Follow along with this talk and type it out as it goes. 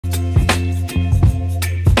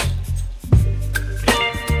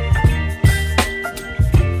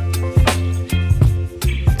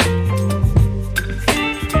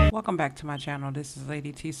Welcome back to my channel. This is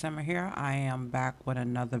Lady T Summer here. I am back with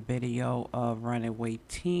another video of Runaway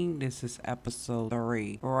Teen. This is episode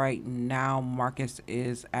 3. Right now Marcus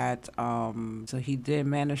is at so he did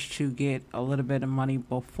manage to get a little bit of money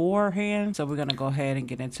beforehand, so we're gonna go ahead and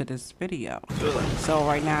get into this video. So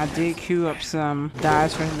right now I did queue up some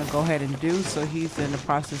dies for him to go ahead and do, so he's in the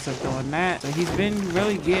process of doing that. So he's been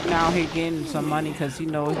really getting out here getting some money because he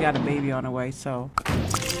knows he got a baby on the way, so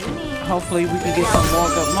hopefully we can get some more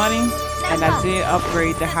good money. And I did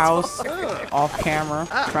upgrade the house off camera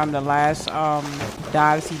from the last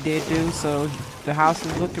dives he did do, so the house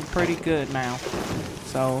is looking pretty good now.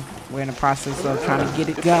 So we're in the process of trying to get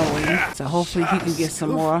it going, so hopefully he can get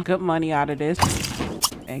some more good money out of this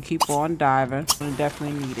and keep on diving. We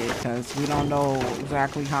definitely need it because we don't know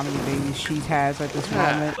exactly how many babies she has at this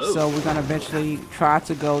moment, so we're gonna eventually try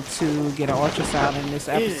to go to get an ultrasound in this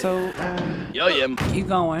episode. Keep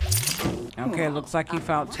going. Okay, it looks like he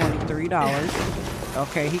found $23.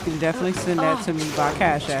 Okay, he can definitely send that to me by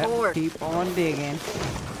Cash App. Keep on digging.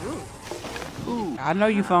 I know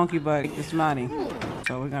you funky, but it's money.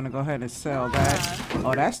 So we're gonna go ahead and sell that.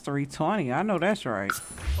 Oh, that's $320. I know that's right.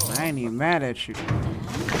 I ain't even mad at you.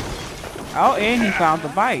 Oh, and he found the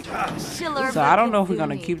bike. So I don't know if we're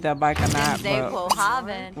gonna keep that bike or not, but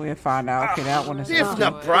we'll find out. Okay, that one is empty.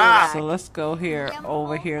 So let's go here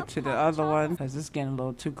over here to the other one because it's getting a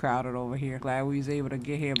little too crowded over here. Glad we was able to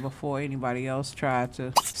get here before anybody else tried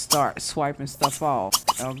to start swiping stuff off.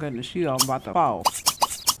 Oh goodness, she all about to fall.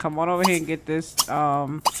 Come on over here and get this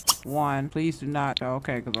one. Please do not.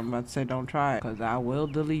 Okay, because I'm about to say don't try it because I will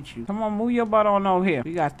delete you. Come on, move your butt on over here.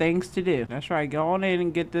 We got things to do. That's right. Go on in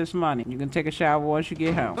and get this money. You can take a shower once you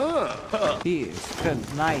get home. He is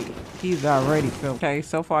good night. He's already filled. Okay,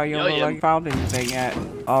 so far you don't look like you found anything yet.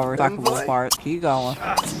 All recyclable parts. Keep going.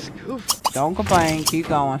 Don't complain. Keep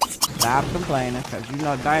going. Stop complaining because you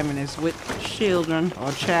know Diamond is with children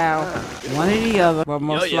or child. One or the other. But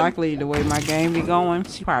most likely the way my game be going,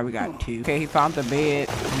 she probably got 2. Okay, he found the bed.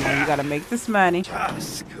 You know, you gotta make this money.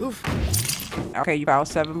 Okay, you found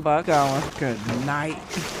 $7 going. Good night.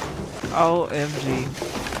 OMG.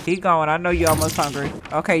 Keep going. I know you're almost hungry.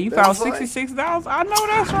 Okay, you found $66. I know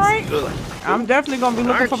that's right. I'm definitely gonna be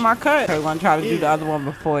looking for my cut. Okay, we're gonna try to do the other one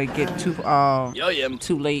before it get too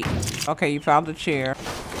late. Okay, you found the chair.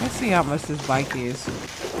 Let's see how much this bike is.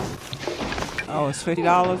 Oh, it's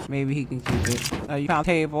 $50. Maybe he can keep it. You found a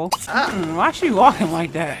table. Why is she walking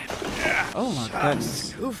like that? Oh my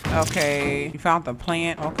goodness. Okay, you found the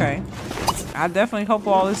plant. Okay. I definitely hope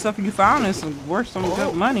all this stuff you found is worth some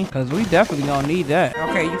good money because we definitely gonna need that.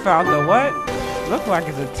 Okay, you found the what? Look like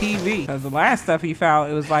it's a TV because the last stuff you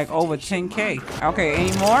found, it was like over 10K. Okay,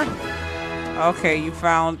 any more? Okay, you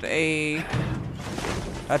found a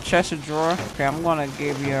chest of drawer. Okay, I'm gonna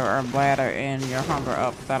give your bladder and your hunger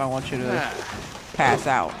up because I don't want you to pass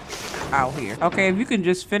out here. Okay, if you can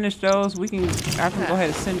just finish those, I can go ahead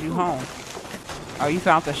and send you home. Oh, you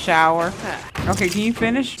found the shower. Okay, can you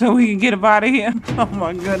finish so we can get up out of here? Oh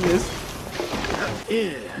my goodness.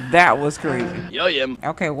 That was crazy.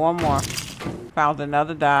 Okay, one more. Found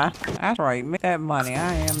another die. That's right, make that money.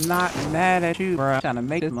 I am not mad at you, bro. Trying to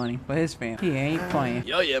make this money for his family. He ain't playing.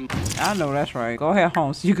 I know that's right. Go ahead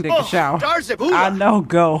home so you can take a shower. I know,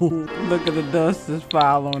 go. Look at the dust that's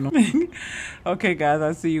following him. Okay, guys,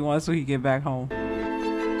 I'll see you once we get back home.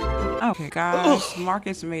 Okay, guys,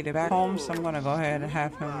 Marcus made it back home, so I'm gonna go ahead and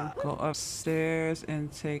have him go upstairs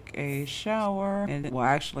and take a shower. And well,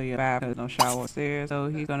 actually a bath, there's no shower upstairs. So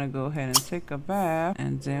he's gonna go ahead and take a bath,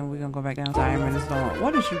 and then we're gonna go back down. Diamond is going.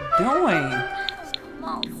 What is you doing?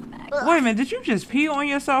 Wait a minute, did you just pee on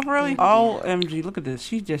yourself, really? OMG, look at this.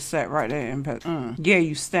 She just sat right there and yeah,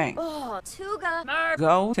 you stink.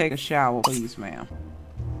 Go take a shower, please, ma'am.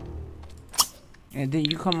 And then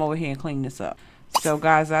you come over here and clean this up. So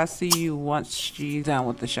guys, I'll see you once she's done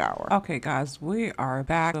with the shower. Okay guys, we are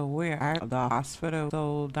back. So we're at the hospital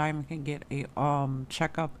so Diamond can get a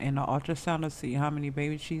checkup and an ultrasound to see how many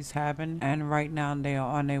babies she's having. And right now they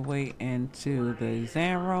are on their way into the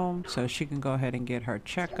exam room so she can go ahead and get her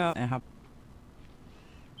checkup and her.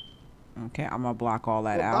 Okay, I'm gonna block all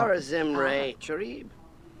that out.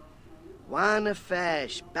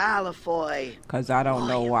 Because I don't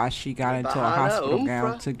know why she got into a hospital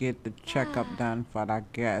gown to get the checkup done, but I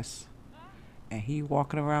guess. And he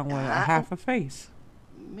walking around with a half a face.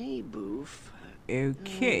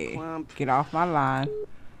 Okay, get off my line.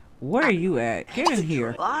 Where are you at? Get in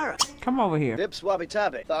here. Come over here. Where is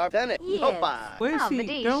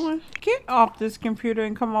he going? Get off this computer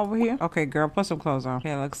and come over here. Okay, girl, put some clothes on.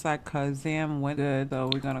 Okay, looks like Kazam went good,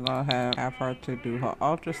 so we're gonna go have her to do her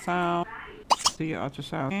ultrasound. to your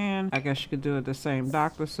ultrasound. And I guess you could do it the same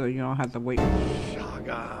doctor so you don't have to wait.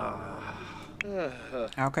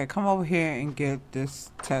 Okay, come over here and get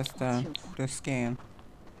this test done, this scan.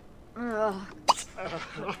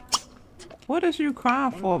 What is you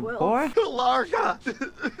crying for, boy?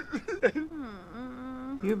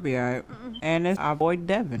 You'll be alright. And it's our boy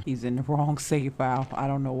Devin. He's in the wrong save file. I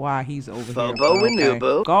don't know why he's over here. Okay.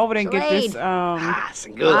 Go over there and get this,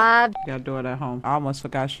 gotta do it at home. I almost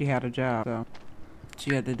forgot she had a job, so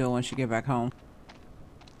she had to do it when she get back home.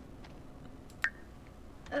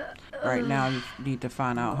 Right now, you need to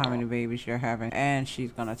find out how many babies you're having. And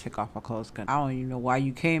she's gonna take off her clothes. I don't even know why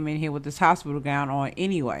you came in here with this hospital gown on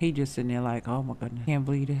anyway. He just sitting there like, oh my goodness, can't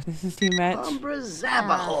believe this. This is too much.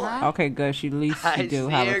 Okay, good. She at least she do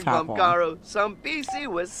have a top on.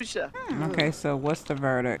 Okay, so what's the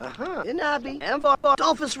verdict? Okay.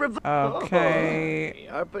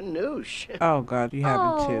 Oh god, you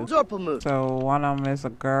having two. So one of them is a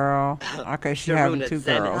girl. Okay, she having two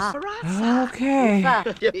girls. Okay.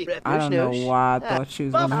 I don't know why I thought she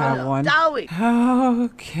was gonna have one.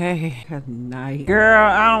 Okay. Good night. Girl,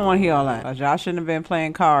 I don't want to hear all that. Y'all shouldn't have been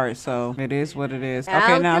playing cards, so it is what it is.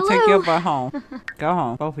 Okay, now take your butt home. Go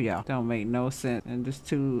home. Both of y'all. Don't make no sense. And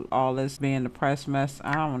just all this being depressed mess,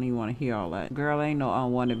 I don't even want to hear all that. Girl, ain't no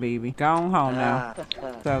unwanted baby. Go on home now.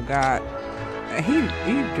 So God. He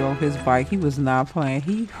drove his bike. He was not playing.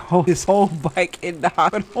 He rode his whole bike in the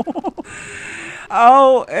hospital.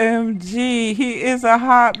 OMG, he is a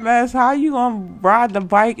hot mess. How you gonna ride the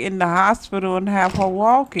bike in the hospital and have her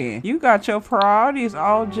walking? You got your priorities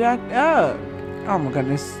all jacked up. Oh my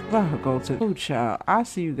goodness, let her go to food child. I'll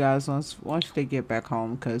see you guys once they get back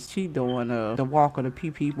home, because she doing the walk or the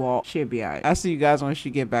pee walk. She'll be alright. I'll see you guys when she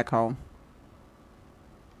get back home.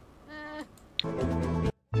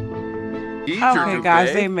 Okay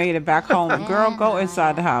guys, they made it back home. Girl, go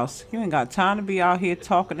inside the house. You ain't got time to be out here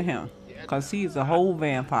talking to him, because he's a whole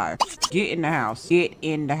vampire. Get in the house. Get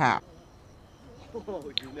in the house.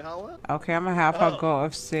 Okay, I'm gonna have her go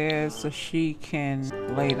upstairs so she can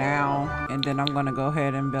lay down, and then I'm gonna go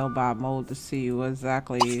ahead and build by mold to see what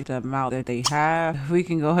exactly the amount that they have. We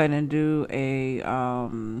can go ahead and do a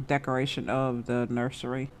decoration of the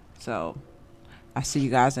nursery. So I'll see you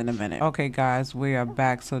guys in a minute. Okay guys, we are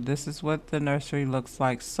back. So this is what the nursery looks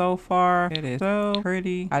like so far. It is so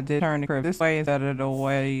pretty. I did turn the crib this way instead of the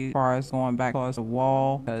way as far as going back towards the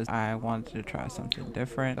wall, because I wanted to try something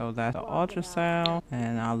different. So that's the ultrasound,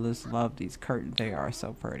 and I just love these curtains. They are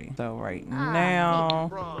so pretty. So right now,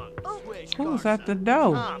 who's at the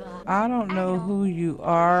door? I don't know who you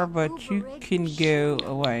are, but you can go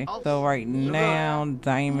away. So right now,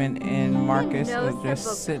 Diamond and Marcus are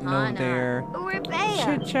just sitting over there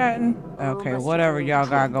chit-chatting. Okay, whatever y'all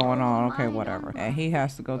got going on. Okay, whatever. And he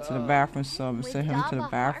has to go to the bathroom, so I'm gonna send him to the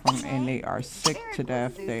bathroom. And they are sick to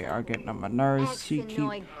death. They are getting on my nerves. She keep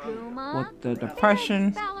with the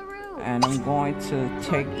depression, and I'm going to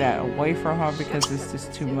take that away from her because it's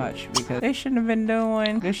just too much. Because they shouldn't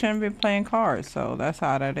have been playing cards. So that's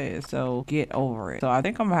how that is. So get over it. So I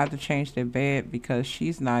think I'm gonna have to change the bed because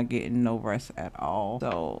she's not getting no rest at all.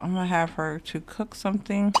 So I'm gonna have her to cook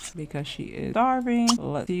something because she is starving.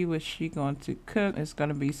 Let's see what she's going to cook. It's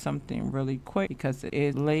gonna be something really quick because it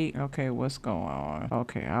is late. Okay, what's going on?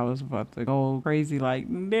 Okay, I was about to go crazy like,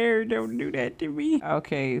 no, don't do that to me.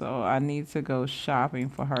 Okay, so I need to go shopping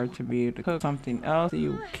for her to be able to cook something else.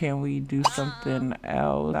 Can we do something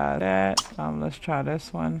else like that? Let's try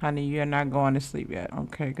this one. Honey, you're not going to sleep yet.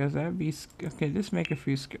 Okay, because that'd be okay. Just make a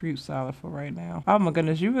fruit salad for right now. Oh my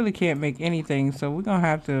goodness, you really can't make anything, so we're gonna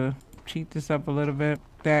have to cheat this up a little bit.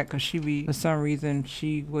 That because she be, for some reason,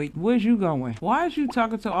 wait, where's you going? Why is you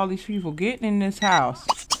talking to all these people? Get in this house.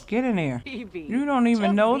 Get in there. You don't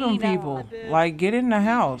even know them people. Like, get in the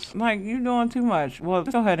house. Like, you doing too much. Well,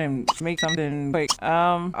 let's go ahead and make something quick.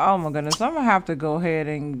 Oh my goodness. I'm gonna have to go ahead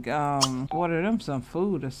and order them some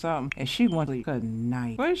food or something. And she wants to sleep. Good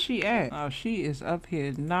night. Where's she at? Oh, she is up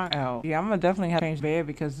here knocked out. Yeah, I'm gonna definitely have to change bed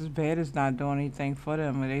because this bed is not doing anything for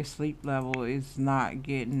them. Their sleep level is not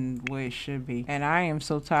getting where it should be. And I am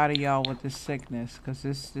so tired of y'all with this sickness because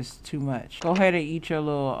this is too much. Go ahead and eat your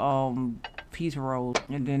little pizza roll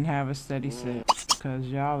and then have a steady sit because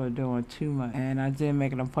y'all are doing too much. And I did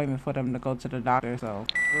make an appointment for them to go to the doctor, so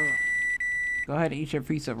go ahead and eat your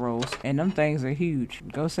pizza rolls. And them things are huge.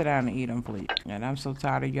 Go sit down and eat them, please. And I'm so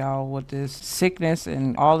tired of y'all with this sickness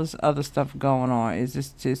and all this other stuff going on. It's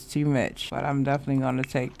just too much. But I'm definitely gonna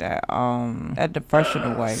take that depression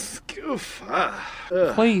away.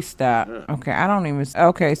 Please stop. Okay, I don't even.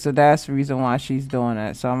 Okay, so that's the reason why she's doing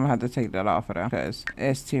that. So I'm gonna have to take that off of her because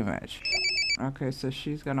it's too much. Okay, so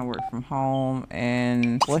she's gonna work from home.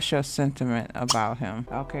 And what's your sentiment about him?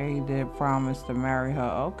 Okay, he did promise to marry her.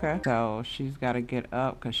 Okay, so she's gotta get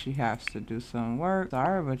up because she has to do some work.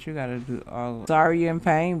 Sorry, but you gotta do sorry you're in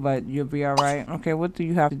pain, but you'll be all right. Okay, what do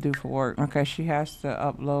you have to do for work? Okay, she has to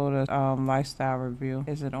upload a lifestyle review.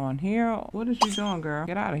 Is it on here? What is you doing, girl?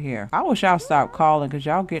 Get out of here. I wish y'all stop calling because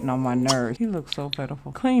y'all getting on my nerves. He looks so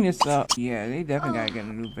pitiful. Clean this up. Yeah, they definitely gotta get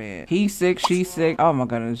a new bed. He's sick, she's sick. Oh my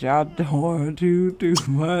goodness, y'all don't do too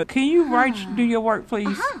much. Can you do your work,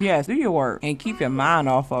 please? Yes, do your work and keep your mind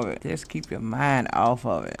off of it. Just keep your mind off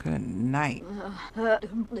of it. Good night.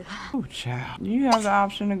 Oh, child. You have the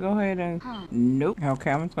option to go ahead and nope.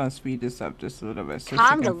 Okay, I'm just gonna speed this up just a little bit so she can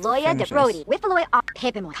finish this. Go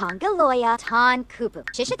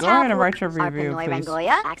ahead and write your review,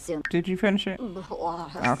 please. Did you finish it?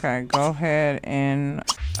 Okay, go ahead and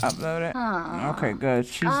upload it. Okay, good.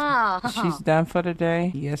 She's done for the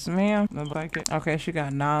day. Yes, ma'am. Looks like it. Okay, she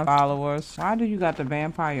got 9 followers. Why do you got the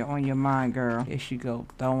vampire on your mind, girl? Here she go,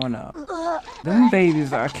 throwing up. Them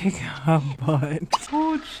babies are kicking her butt.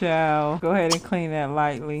 Oh, child. Go ahead and clean that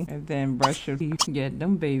lightly and then brush your teeth. Yeah,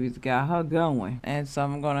 them babies got her going. And so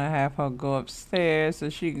I'm gonna have her go upstairs so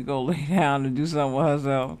she can go lay down and do something with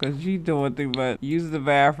herself because she's doing too much. Use the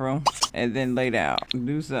bathroom and then lay down.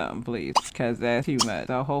 Do something, please, because that's too much.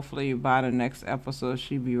 So hopefully by the next episode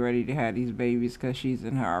she be ready to have these babies because she's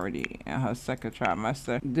in her already in her 2nd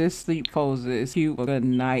trimester. This sleep pose is cute. Good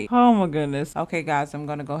night. Oh my goodness. Okay, guys, I'm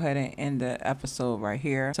gonna go ahead and end the episode right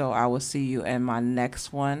here. So I will see you in my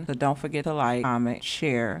next one. So don't forget to like, comment,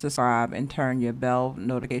 share, subscribe, and turn your bell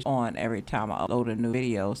notification on every time I upload a new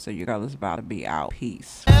video so your girl is about to be out.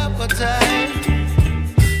 Peace. Don't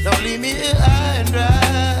leave me here high and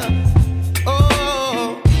dry.